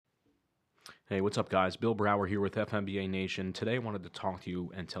Hey, what's up, guys? Bill Brower here with FMBA Nation. Today, I wanted to talk to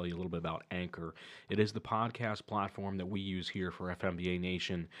you and tell you a little bit about Anchor. It is the podcast platform that we use here for FMBA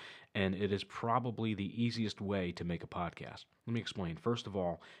Nation, and it is probably the easiest way to make a podcast. Let me explain. First of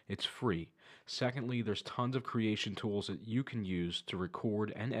all, it's free. Secondly, there's tons of creation tools that you can use to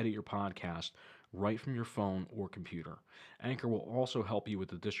record and edit your podcast right from your phone or computer. Anchor will also help you with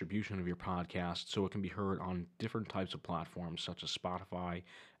the distribution of your podcast so it can be heard on different types of platforms such as Spotify,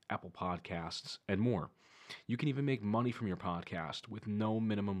 Apple Podcasts, and more. You can even make money from your podcast with no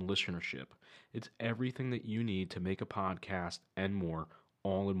minimum listenership. It's everything that you need to make a podcast and more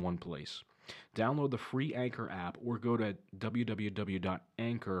all in one place. Download the free Anchor app or go to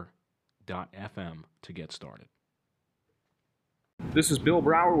www.anchor.fm to get started. This is Bill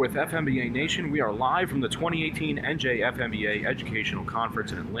Brower with FMBA Nation. We are live from the 2018 NJ FMBA Educational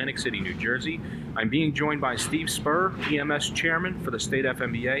Conference in Atlantic City, New Jersey. I'm being joined by Steve Spur, EMS Chairman for the State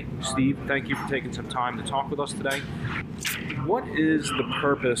FMBA. Steve, thank you for taking some time to talk with us today. What is the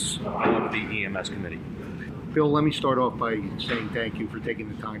purpose of the EMS Committee? Bill, let me start off by saying thank you for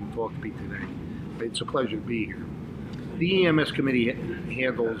taking the time to talk to me today. It's a pleasure to be here. The EMS Committee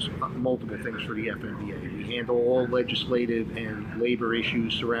handles multiple things for the FMBA. We handle all legislative and labor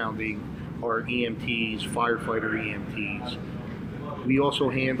issues surrounding our EMTs, firefighter EMTs. We also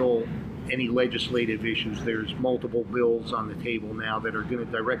handle any legislative issues. There's multiple bills on the table now that are going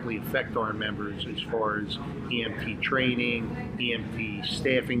to directly affect our members as far as EMT training, EMT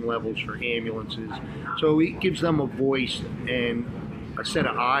staffing levels for ambulances. So it gives them a voice and a set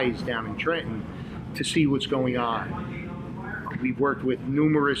of eyes down in Trenton to see what's going on. We've worked with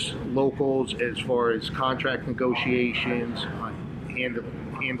numerous locals as far as contract negotiations,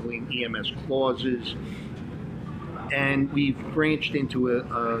 handling EMS clauses, and we've branched into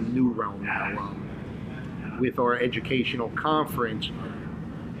a new realm now. With our educational conference,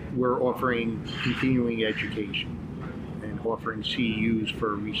 we're offering continuing education and offering CEUs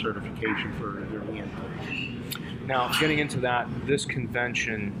for recertification for their EMTs. Now, getting into that, this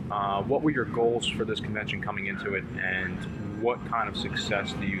convention, what were your goals for this convention coming into it, and what kind of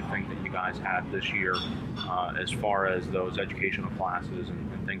success do you think that you guys had this year as far as those educational classes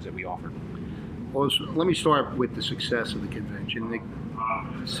and things that we offered? Well, let me start with the success of the convention. The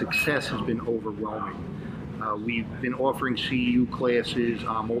success has been overwhelming. We've been offering CEU classes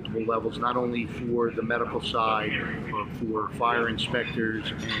on multiple levels, not only for the medical side, but for fire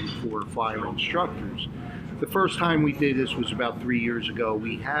inspectors and for fire instructors. The first time we did this was about 3 years ago.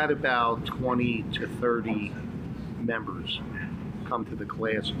 We had about 20 to 30 members come to the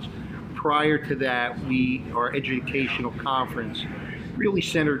classes. Prior to that, our educational conference really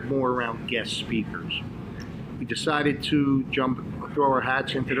centered more around guest speakers. We decided to throw our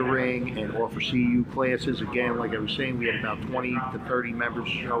hats into the ring and offer CEU classes. Again, like I was saying, we had about 20 to 30 members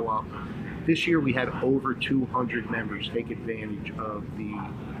show up. This year we had over 200 members take advantage of the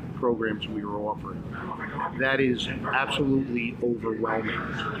programs we were offering. That is absolutely overwhelming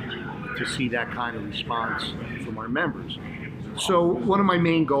to see that kind of response from our members. So one of my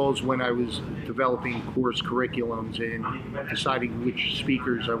main goals when I was developing course curriculums and deciding which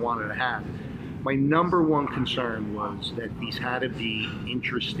speakers I wanted to have, my number one concern was that these had to be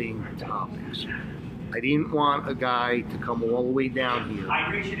interesting topics. I didn't want a guy to come all the way down here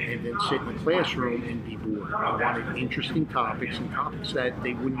and then sit in the classroom and be bored. I wanted interesting topics and topics that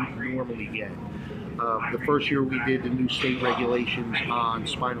they wouldn't normally get. The first year we did the new state regulations on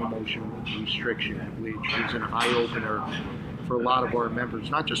spinal motion restriction, which was an eye-opener for a lot of our members,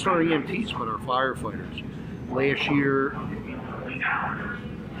 not just our EMTs, but our firefighters. Last year,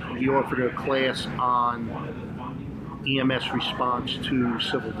 we offered a class on EMS response to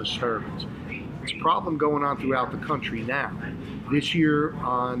civil disturbance. It's a problem going on throughout the country now. This year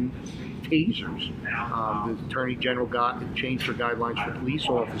on tasers, the Attorney General changed her guidelines for police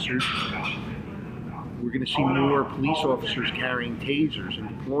officers. We're going to see more police officers carrying tasers and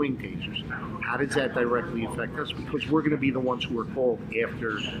deploying tasers. How does that directly affect us? Because we're going to be the ones who are called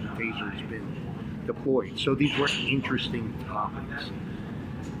after the taser has been deployed. So these were interesting topics.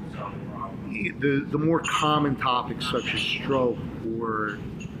 The more common topics such as stroke or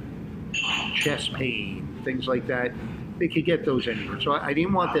chest pain, things like that, they could get those anywhere. So I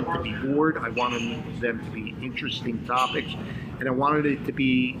didn't want them to be bored. I wanted them to be interesting topics, and I wanted it to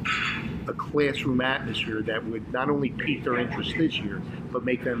be a classroom atmosphere that would not only pique their interest this year, but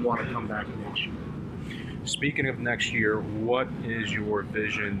make them want to come back next year. Speaking of next year, what is your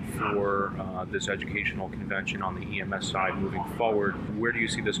vision for this educational convention on the EMS side moving forward? Where do you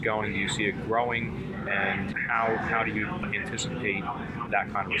see this going? Do you see it growing? And how do you anticipate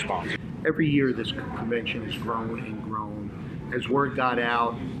that kind of response? Every year this convention has grown and grown. As word got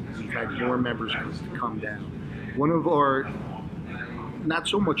out, we've had more members come down. One of our, not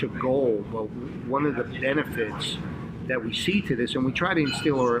so much a goal, but one of the benefits that we see to this, and we try to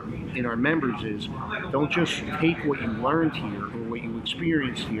instill in our members, is don't just take what you learned here or what you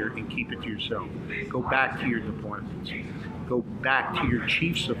experienced here and keep it to yourself. Go back to your departments. Go back to your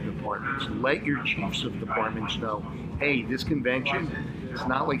chiefs of departments. Let your chiefs of departments know, hey, this convention, it's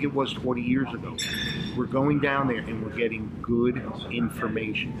not like it was 20 years ago. We're going down there and we're getting good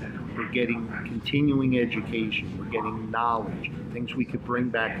information. We're getting continuing education. We're getting knowledge, things we could bring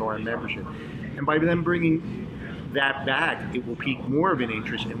back to our membership. And by them bringing that back, it will pique more of an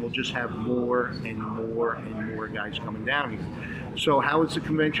interest, and we'll just have more and more and more guys coming down here. So how is the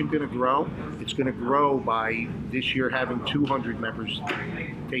convention going to grow? It's going to grow by this year having 200 members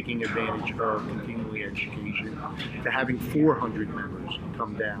taking advantage of continuing education, to having 400 members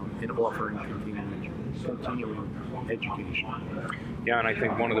come down and offering continuing education. Yeah, and I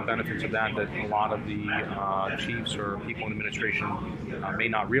think one of the benefits of that a lot of the chiefs or people in administration may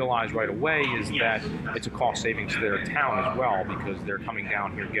not realize right away is that it's a cost savings to their town as well, because they're coming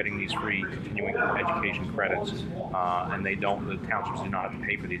down here getting these free continuing education credits, and the townships do not have to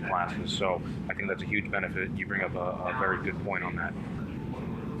pay for these classes. So I think that's a huge benefit. You bring up a very good point on that.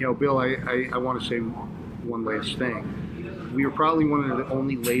 You know, Bill, I want to say one last thing. We are probably one of the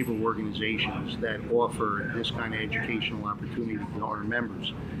only labor organizations that offer this kind of educational opportunity to our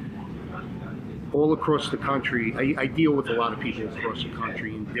members. All across the country, I deal with a lot of people across the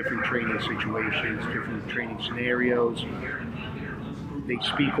country in different training situations, different training scenarios. They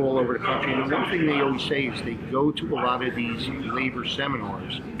speak all over the country, and the one thing they always say is they go to a lot of these labor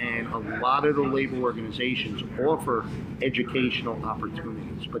seminars, and a lot of the labor organizations offer educational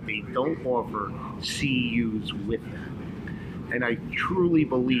opportunities, but they don't offer CEUs with them. And I truly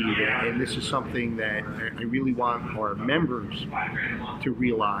believe, and this is something that I really want our members to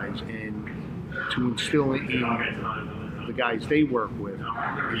realize and to instill in the guys they work with,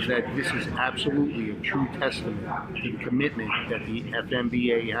 is that this is absolutely a true testament to the commitment that the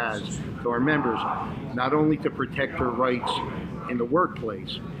FMBA has to our members, not only to protect their rights in the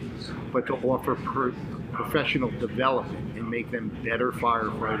workplace, but to offer professional development and make them better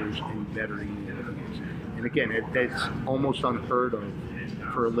firefighters and better unions. And again, that's almost unheard of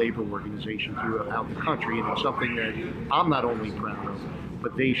for a labor organization throughout the country, and it's something that I'm not only proud of,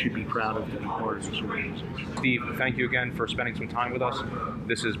 but they should be proud of to be part of this organization. Steve, thank you again for spending some time with us.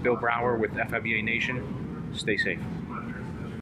 This is Bill Brower with FMBA Nation. Stay safe.